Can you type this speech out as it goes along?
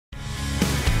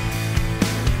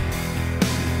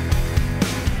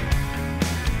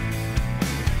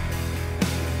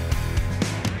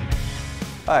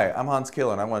Hi, I'm Hans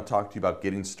Kayla, and I want to talk to you about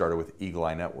getting started with Eagle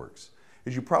Eye Networks.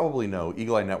 As you probably know,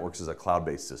 Eagle Eye Networks is a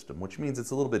cloud-based system, which means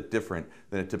it's a little bit different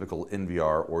than a typical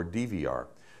NVR or DVR.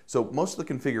 So most of the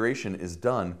configuration is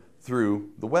done through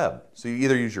the web. So you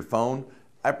either use your phone.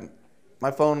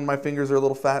 My phone and my fingers are a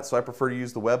little fat, so I prefer to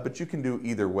use the web, but you can do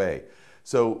either way.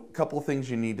 So a couple of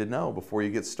things you need to know before you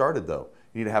get started though.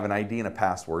 You need to have an ID and a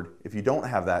password. If you don't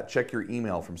have that, check your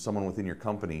email from someone within your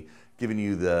company giving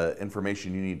you the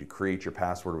information you need to create your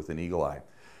password within Eagle Eye.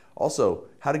 Also,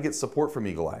 how to get support from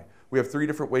Eagle Eye. We have 3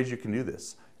 different ways you can do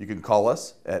this. You can call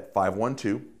us at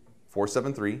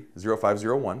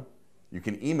 512-473-0501. You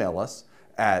can email us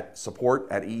at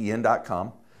support@een.com.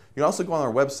 You can also go on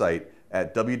our website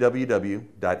at www.een.com.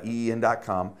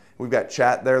 We've got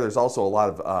chat there. There's also a lot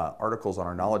of articles on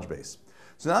our knowledge base.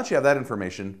 So now that you have that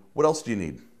information, what else do you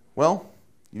need? Well,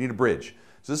 you need a bridge.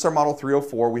 So this is our model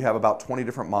 304. We have about 20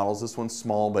 different models. This one's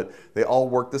small, but they all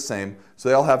work the same. So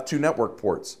they all have 2 network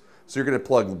ports. So you're going to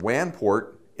plug WAN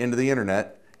port into the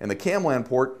internet and the CAMLAN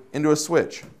port into a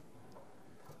switch.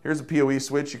 Here's a PoE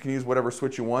switch. You can use whatever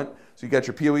switch you want. So you got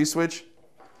your PoE switch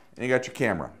and you got your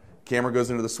camera. Camera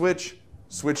goes into the switch,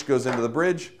 switch goes into the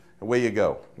bridge, away you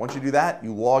go. Once you do that,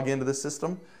 you log into the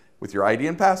system with your ID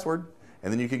and password,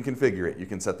 and then you can configure it. You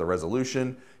can set the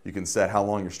resolution, you can set how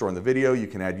long you're storing the video, you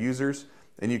can add users,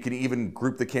 and you can even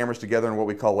group the cameras together in what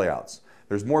we call layouts.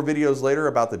 There's more videos later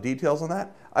about the details on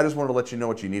that. I just wanted to let you know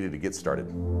what you needed to get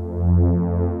started.